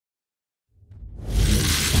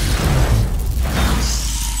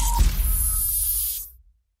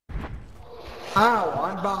Ow,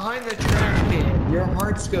 I'm behind the trash can. You're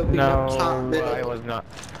hard scoping up top No, middle. I was not.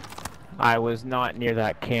 I was not near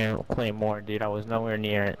that claymore, dude. I was nowhere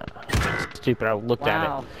near it. Stupid, I looked at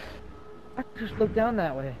it. I just looked down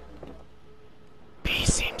that way. B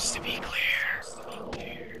seems to be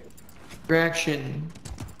clear. Direction.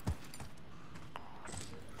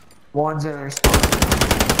 One's in our spawn.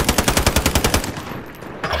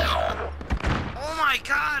 Oh my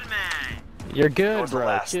god, man! You're good, Goes the bro.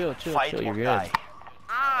 last. Chill, Fight you're or good. die.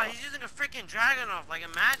 Ah, he's using a freaking Dragunov. Like,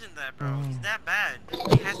 imagine that, bro. He's that bad. He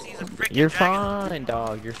has to use a freaking You're Dragunov. fine,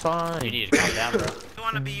 dog. You're fine. You need to calm down, bro. If you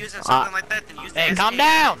want to be using something like that, then use the Hey, SK, calm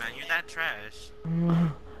down! man. You're that trash.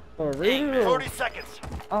 For Dang, man. real? 30 seconds.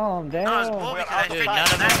 Oh, damn. No, it's bull because I Dude, freaking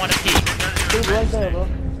none of them want to peek. Dude, right there, bro.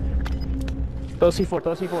 Throw C4,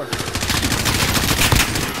 throw C4.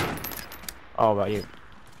 Oh, about you.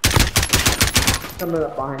 Coming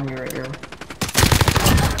up behind me right now.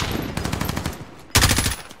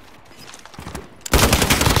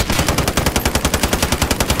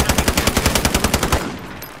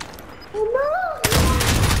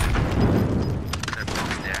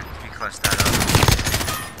 We clutched that up.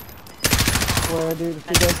 Where, dude, if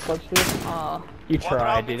you guys clutched it? You One tried,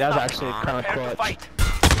 round dude. That was is actually not kind of prepared to clutch.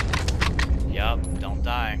 fight. Yup, don't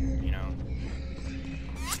die, you know.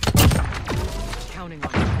 Counting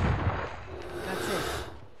on you. That's it.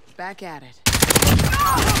 Back at it.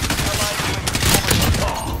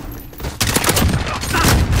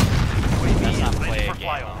 That's not play a for game.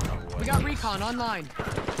 flyover. I don't know what We got recon online.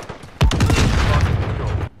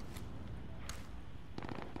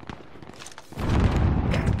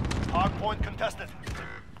 Hard point contested.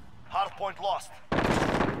 Hard point lost.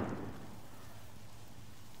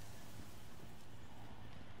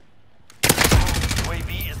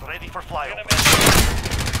 UAV is ready for flyover.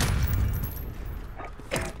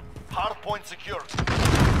 Hard point secured.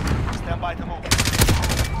 Stand by to move.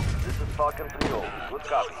 This is Falcon 3-0. Good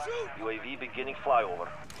copy. UAV beginning flyover.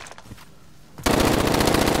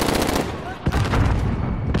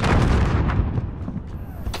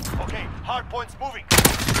 Okay, hard points moving.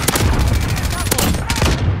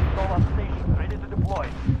 Solar station ready to deploy.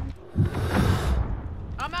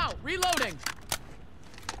 I'm out. Reloading.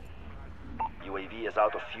 UAV is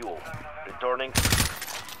out of fuel. Returning.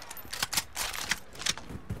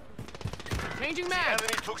 Changing mag. Enemy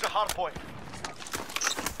took the hard point.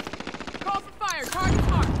 Call for fire. Target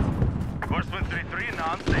marked. Horseman 3-3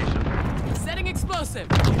 now on station. Setting explosive.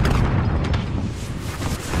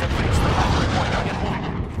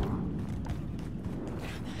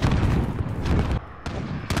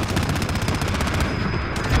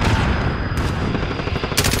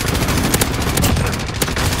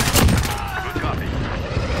 Good copy.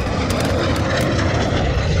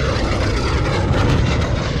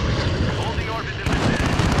 Holding orbit in this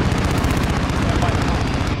area.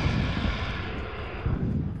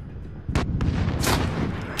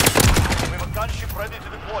 We have a gunship ready to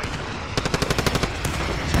deploy.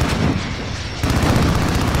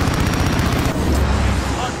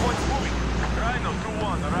 Hard points moving. Rhino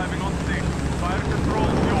 2-1 arriving on station. Fire control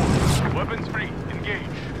is yours. Weapons free. Engage.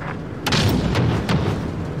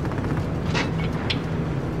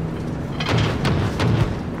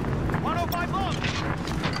 105 long.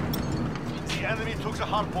 The enemy took the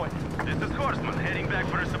hard point. This is Horseman heading back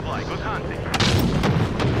for a supply. Good hunting.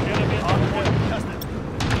 Enemy hard point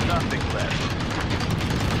contested. Nothing left.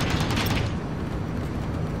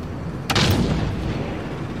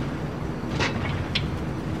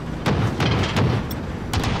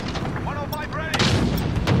 Ready.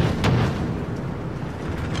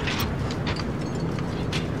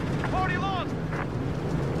 Party long.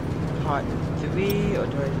 Hot. Do we or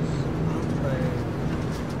do I just play?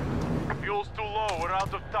 Fuel's too low. We're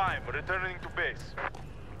out of time. We're returning to base.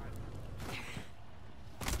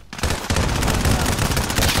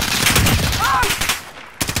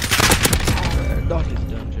 Not his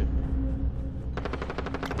dungeon.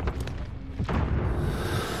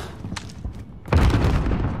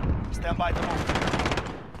 Stand by to move.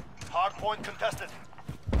 Hard point contested.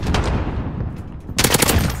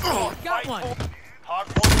 Got one. Hard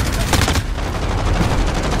point contested.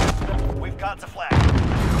 We've got the flag.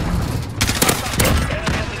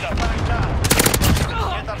 Enemy is the flag down.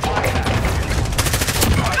 Get that flag back.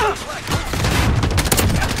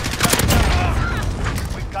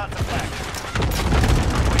 We've got the flag.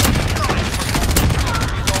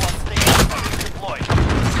 All on station. Deployed.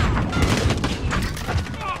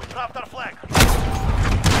 We dropped our flag.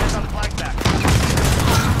 Get our flag back.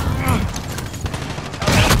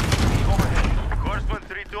 Overhead. Horseman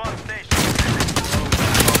 3-2 on station.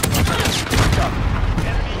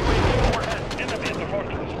 Enemy UAV overhead. Enemy at the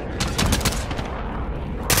fortress.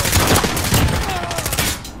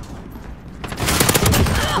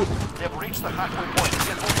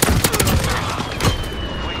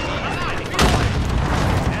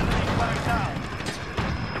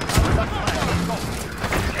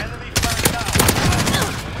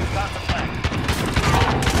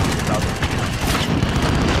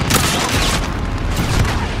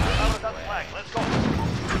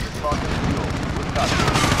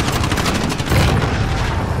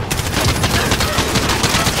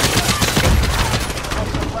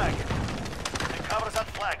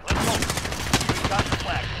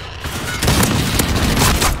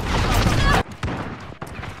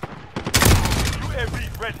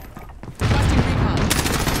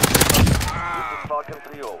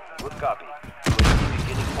 Copy. UAV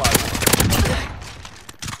beginning flyover.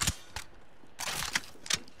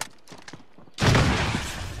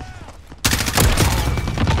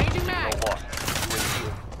 Changing No mag. loss.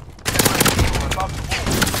 UAV here. We're about to move.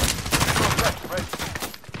 Get ready.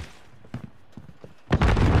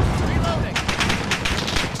 Reloading.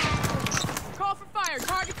 Call for fire.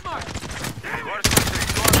 Target's marked. Horseman 3,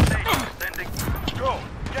 you on station. Sending. Go.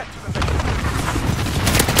 Get to the next.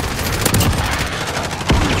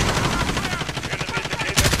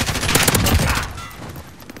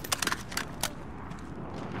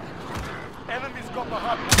 Enemies got the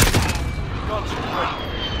hot point. Guns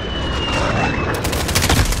ready.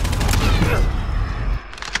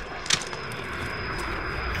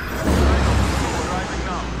 Arriving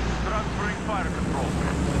now. Transferring fire control.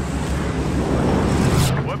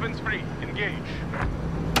 Weapons free. Engage.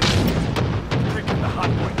 Taking the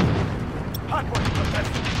hot point. Hot point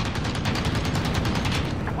contested.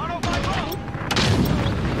 105 roll.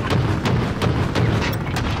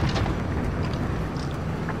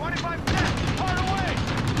 25 cents. Far away.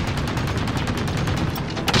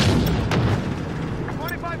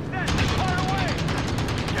 25 cents. Far away.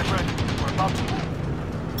 Get ready. We're about to move.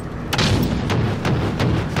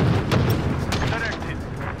 Directed.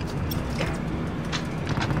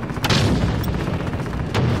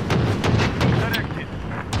 Directed.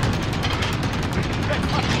 Let's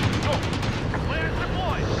go. Players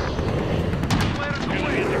deployed. Players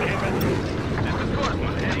away. This is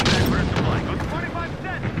Swordsman heading back for a supply. Go 25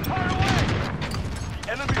 cents. Far away.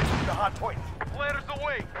 The enemy took the hard point. Players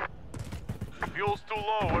away. Fuel's too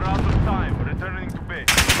low. We're out of time. Returning to base.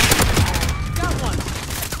 Got one.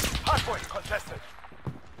 Hard point contested.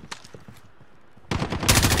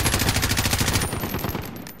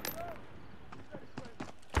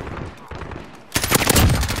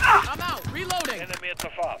 I'm out. Reloading. Enemy at the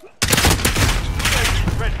fob.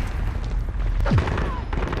 Ready.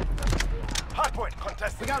 Hard point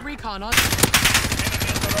contested. We got recon on. Enemy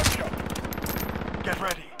interruption. Get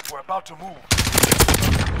ready. We're about to move.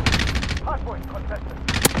 Hard point contested.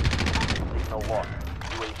 Signal lost.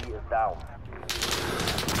 UAV is down.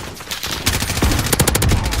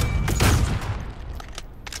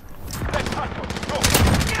 Next hard point. Go.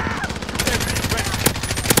 Enemy ready.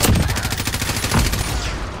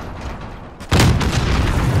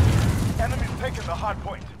 Enemy's taking the hard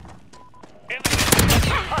point.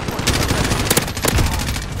 Hard point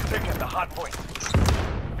contested. Taking the hard point.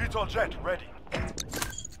 Beetle jet ready.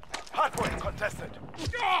 Hard point contested.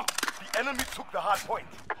 The enemy took the hard point.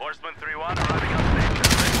 Horseman 3-1 arriving on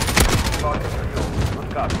station. Target for you.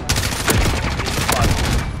 Good copy.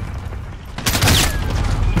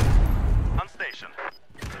 On station.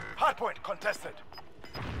 Hard point contested.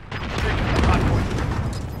 Taking the hard point.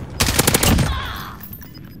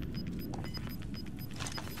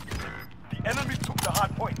 The enemy took the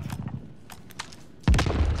hard point.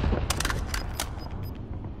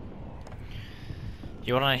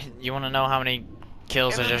 You wanna know how many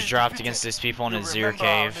kills I just dropped against these people in Azir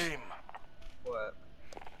Cave? What?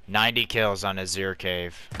 90 kills on Azir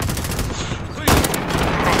Cave.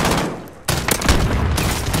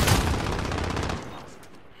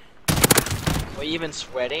 Were you even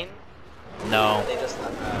sweating? No, They just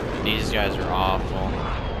not bad. these guys are awful.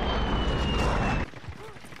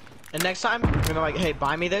 And next time, you're gonna like, hey,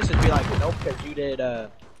 buy me this, and be like, nope, because you did,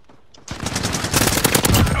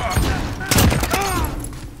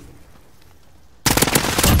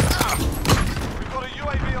 We've got a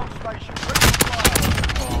UAV on station. Ready to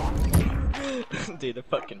fly. dude, the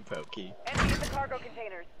fucking pokey. Empty the cargo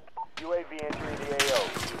containers. UAV entering the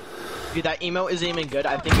AO. Dude, that emo isn't even good.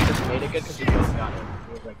 I think he just made it good because he just got it.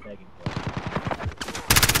 He was like begging for it.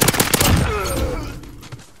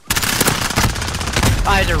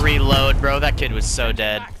 I had to reload, bro. That kid was so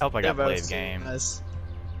dead. I hope I Yeah, got bro, played it's- game. yes.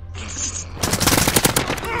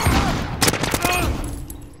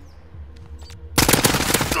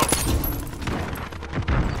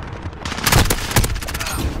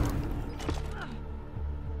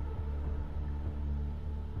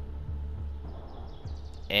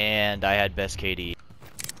 And I had best KD.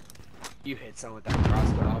 You hit someone with that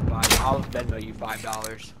crossbow. I'll Venmo you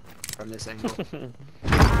 $5 from this angle.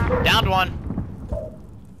 Downed one.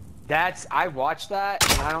 I watched that,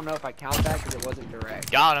 and I don't know if I count that because it wasn't direct.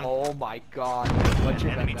 Got him. Oh my god. What's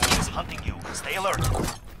your Enemy Venmo? team is hunting you. Stay alert.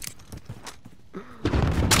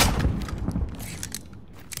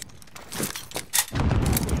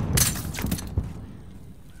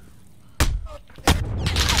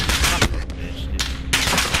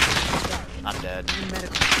 I'm dead.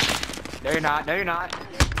 No, you're not. No, you're not.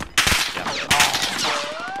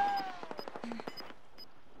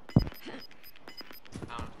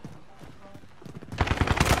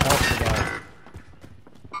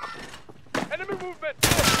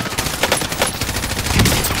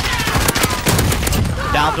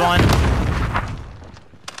 Downed one.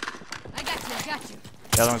 I got you.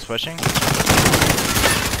 The other one's pushing.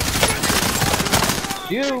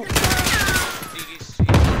 You.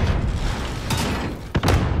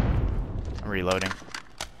 I'm reloading.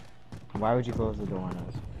 Why would you close the door on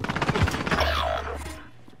us?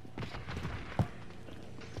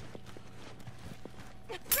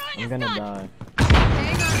 I'm gonna die.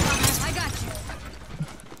 Hang on, Mama. I got you.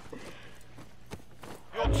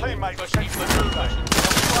 Your teammate was sent to the gulag.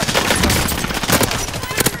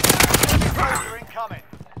 You're incoming.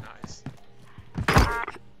 Nice.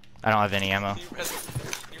 I don't have any ammo. Can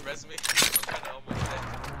you res me? I'm trying to help my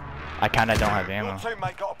thing. I kinda don't have Your ammo.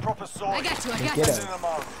 teammate got a proper sword. I got you. Get Send it. him a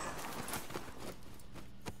mark.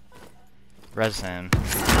 Res him.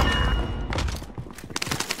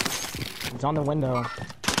 It's on the window. What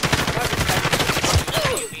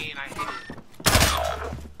do you mean? I hit it.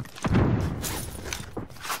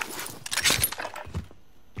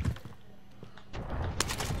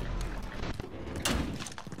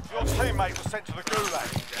 Your teammate was sent to the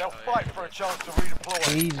gulag. They'll fight for a chance to redeploy.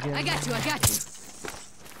 Please get I got you.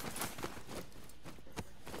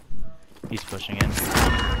 He's pushing in.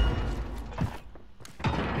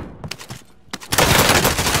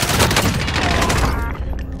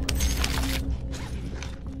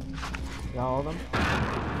 Got all of them?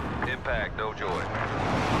 Impact, no joy.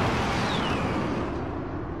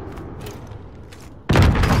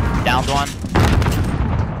 Downed one.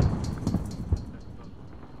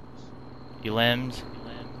 You limbed.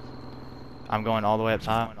 I'm going all the way up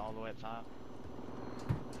top.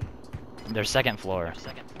 They're second floor.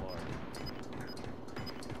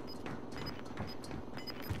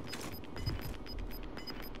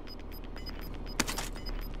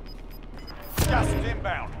 Gas is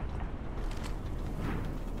inbound.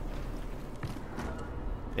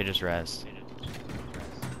 They just res.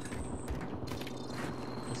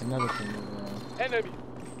 There's another thing over there. Enemy.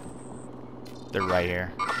 They're right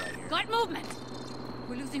here. Got movement.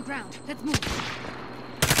 We're losing ground. Let's move.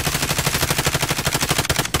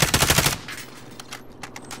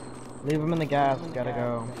 Leave him in the gas. Gotta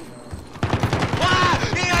go.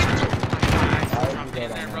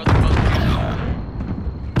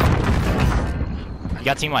 You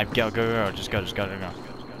got team wipe. Go, go, go. Just go, go. I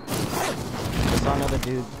saw another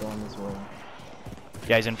dude going this way.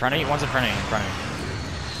 Yeah, he's in front of you. One's in front of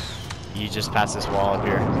you. You just passed this wall up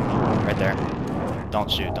here. Right there. Don't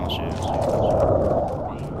shoot, don't shoot.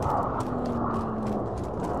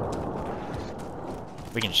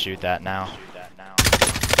 We can shoot that now.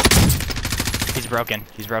 He's broken.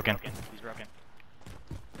 He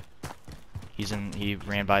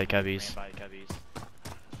ran by the cubbies.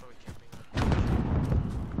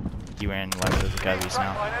 He ran left of the cubbies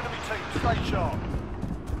now. Enemy team, stay sharp.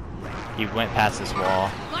 He went past this wall.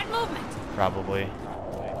 Got movement. Probably.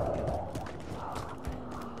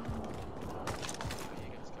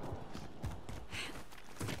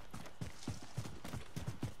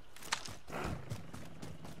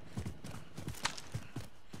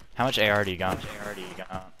 How much AR do you got?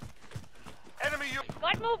 Enemy, you.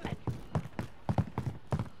 Got movement.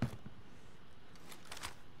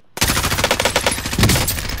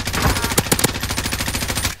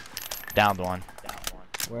 Downed one.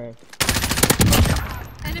 Where?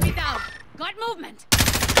 Enemy down. Got movement.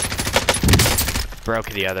 Broke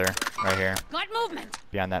the other. Right here. Got movement.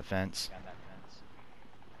 Behind that fence.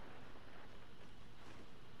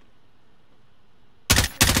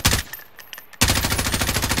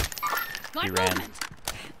 Got He ran. movement.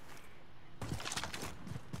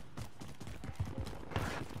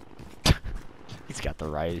 He's got the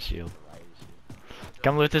riot shield.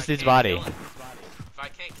 Come loot this dude's body. If I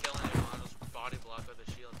can't kill him, I'll just body block with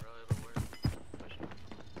a shield, bro. It'll work.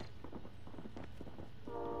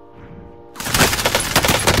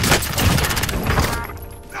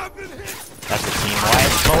 That's a team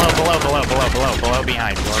wipe. Below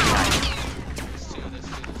behind. There's two. I'm just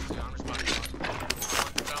body block.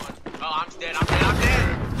 Oh, I'm dead.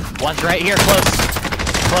 One's right here, close.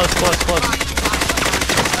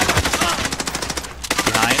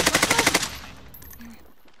 Behind.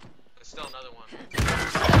 There's still another one.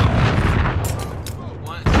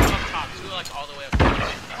 One, two up top, two like all the way up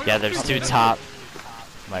top. Yeah, there's two top.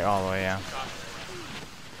 Like all the way, yeah.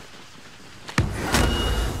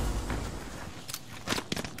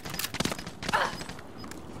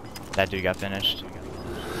 That dude got finished.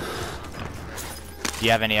 Do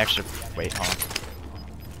you have any extra? Wait, hold on.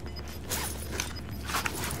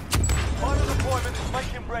 Final deployment is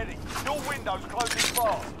making ready. Your window's closing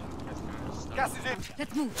fast. Gas is in.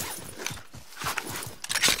 Let's move.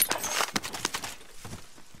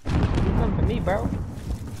 You come to me, bro.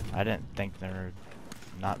 I didn't think they were.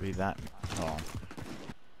 not be that. Oh.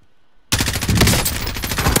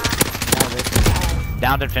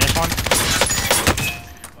 Downed and finished one.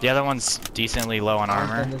 The other one's decently low on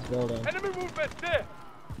armor. In this building. Enemy movement there.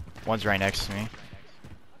 One's right next to me.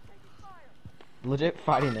 Legit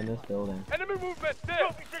fighting in this building. Enemy movement there.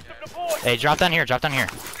 Trophy system deployed. Hey, drop down here. Drop down here.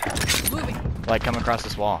 Moving. Like come across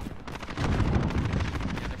this wall. Yeah,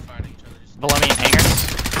 they're fighting each other. Just Below me in hangers.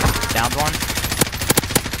 Downed one.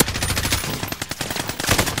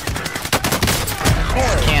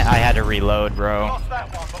 Can't. I had to reload, bro. lost that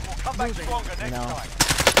one, but we'll come back stronger next No. time.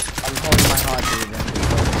 I'm holding my heart,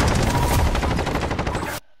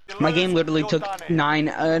 dude. My game literally took 9.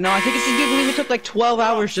 No, I think I believe it took like 12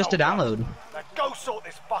 hours just to download. Now go sort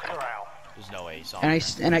this fucker out. There's no way you saw And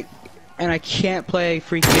I can't play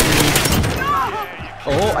freaking.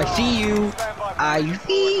 Oh, I see you. I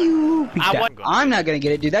see you. I'm not gonna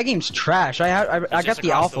get it, dude. That game's trash. I got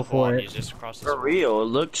the alpha for it. For real, it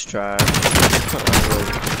looks trash.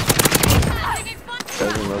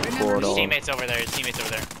 Doesn't look cool at all. Teammates over there. Teammates over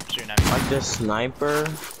there. Shooting at me. Like this sniper,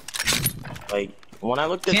 like when I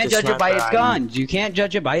looked at Can't the judge it by its sniper, guns. You can't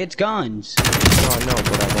judge it by its guns. No, I know,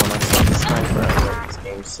 but when I saw the sniper, I thought this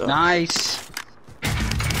game sucks. Nice.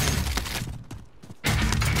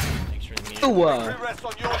 Thanks for the meter. Ooh, Victory rests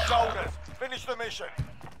on your shoulders. Finish the mission.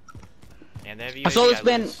 And they have I saw this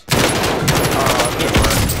been.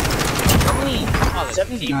 How many?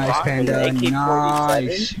 70 Nice, blocks and Panda. AK-47?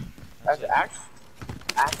 Nice. That's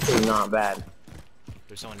actually not bad.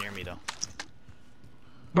 There's someone near me though.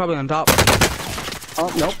 Probably on top.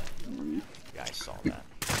 Oh, nope. Yeah, I saw that.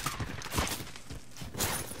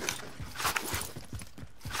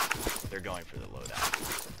 They're going for the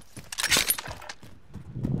loadout.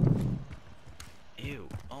 Ew.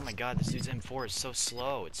 Oh my god, this dude's M4 is so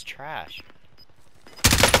slow. It's trash.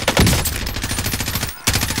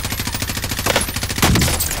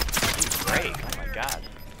 Dude, break. Oh my god.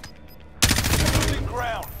 Losing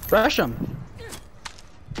ground. Rush him.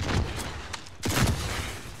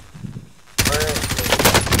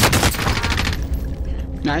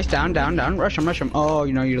 Nice, down. Rush him. Oh,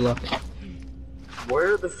 you know you're low.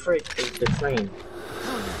 Where the frick is the train?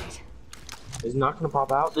 Is it not gonna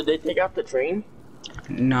pop out? Did they take out the train?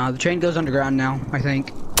 Nah, the train goes underground now, I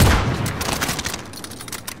think.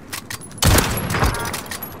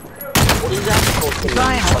 What is that supposed to mean?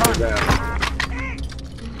 Ryan, hold on. Underground?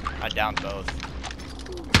 I downed both.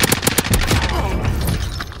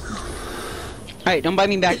 Alright, don't bite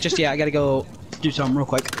me back just yet. I gotta go do something real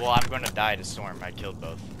quick. Well, I'm gonna die to storm. I killed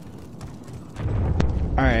both.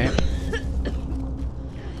 Alright.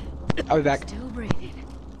 I'll be back. Still breathing.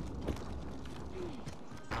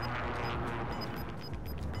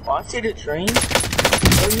 Oh, I see the train.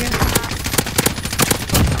 Oh yeah.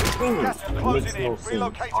 Gas is closing Makes in. no sense,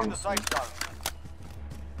 Relocating the safe honestly. zone.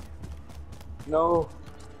 No.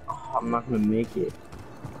 Oh, I'm not gonna make it.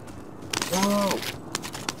 No.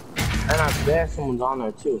 And I bet someone's on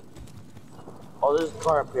there too. Oh, there's a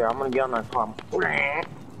car up here. I'm gonna get on that car.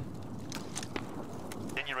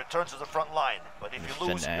 Then you return to the front line, but if you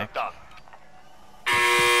lose, you're Connect. done.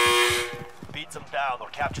 Beat them down or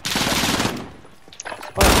capture the sector. Oh,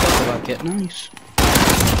 that's about it. Nice.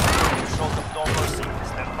 Show them no mercy.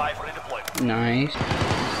 Stand by for redeployment. Nice.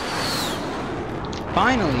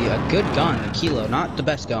 Finally, a good gun, a Kilo. Not the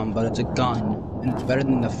best gun, but it's a gun. And it's better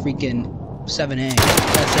than the freaking 7A.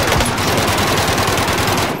 That's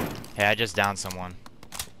Hey, I just downed someone. it.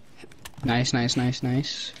 Nice. Like snipe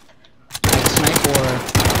or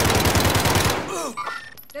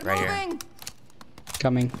They're Right here. moving.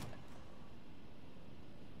 coming.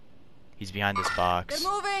 He's behind this box.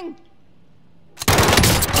 They're moving.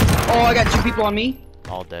 Oh, I got 2 people on me.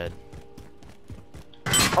 All dead.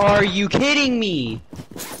 Are you kidding me?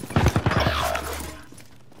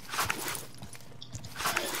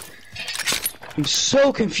 I'm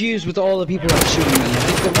so confused with all the people that are shooting me.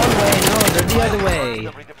 It's the one way, no, they're the other way.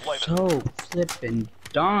 So flippin'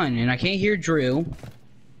 done, and I can't hear Drew.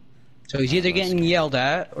 So he's either getting yelled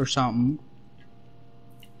at or something.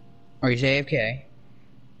 Or he's AFK.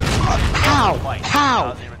 How?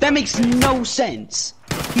 How? That makes no sense.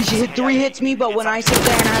 He should hit 3 hits me, but when I sit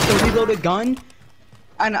there and I have to reload a gun,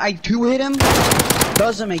 and I 2 hit him,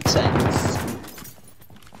 doesn't make sense.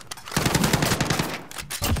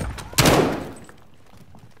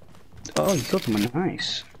 Oh, you killed someone.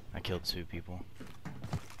 Nice. I killed 2 people.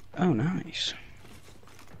 Oh, nice.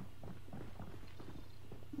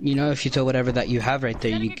 You know, if you throw whatever that you have right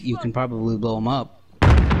there, you can probably blow them up.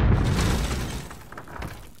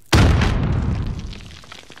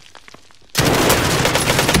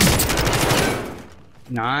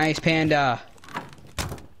 Nice, Panda.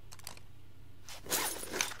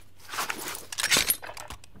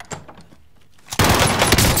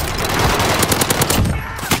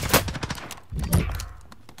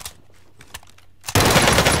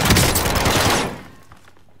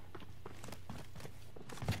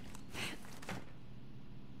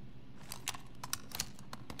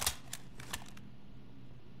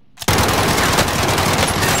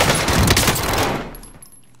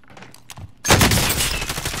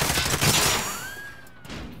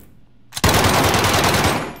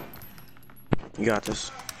 You got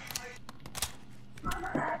this.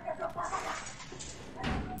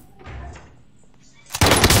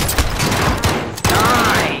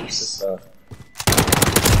 Nice!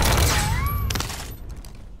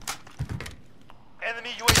 Enemy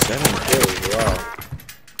UAV 7 kills, wow.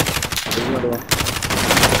 There's another one.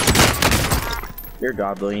 You're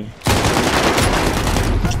godly.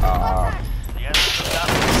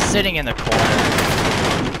 Sitting in the corner.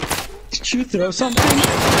 Did you throw something?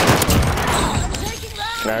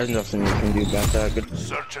 There's nothing you can do about that. Good.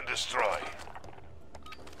 Search and destroy.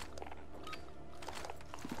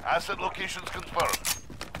 Asset locations confirmed.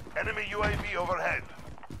 Enemy UAV overhead.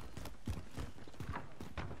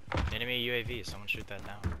 Enemy UAV, someone shoot that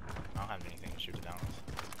down. I don't have anything to shoot it down with.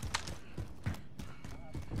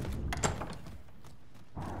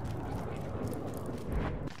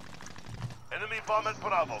 Enemy bomb at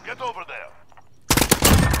Bravo. Get over there.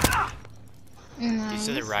 He's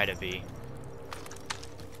to the right of B.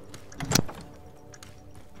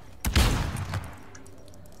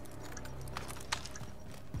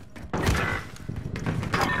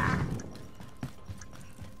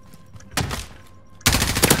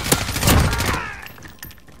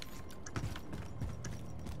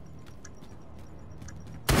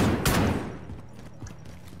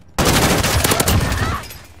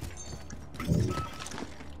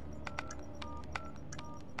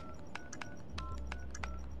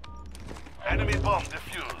 Enemy bomb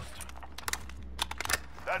defused.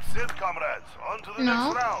 That's it, comrades. On to the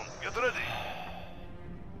next round. Get ready.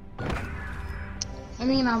 I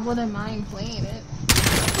mean, I wouldn't mind playing it.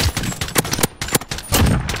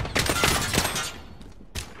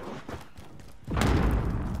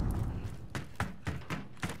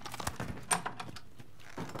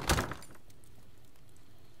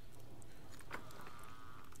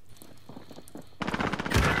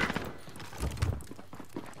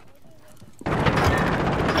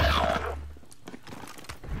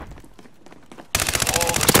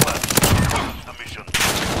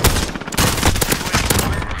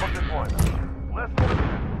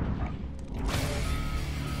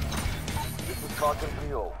 Falcon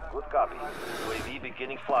 3-0. Good copy. UAV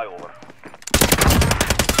beginning flyover.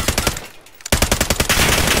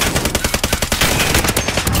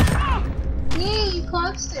 Yeah, you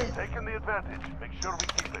clutched it. Taking the advantage. Make sure we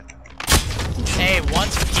keep it. Hey,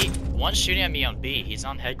 one's shooting at me on B. He's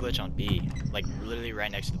on head glitch on B. Like, literally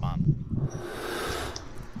right next to the bomb.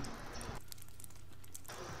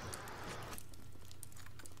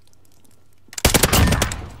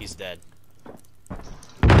 He's dead.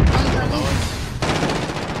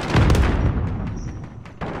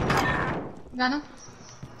 Got him.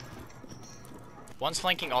 One's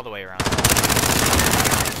flanking all the way around.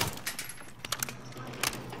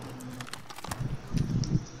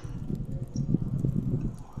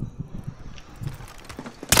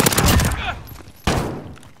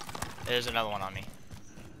 There's another one on me.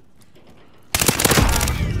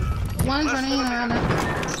 One's running around him.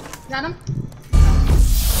 Got him.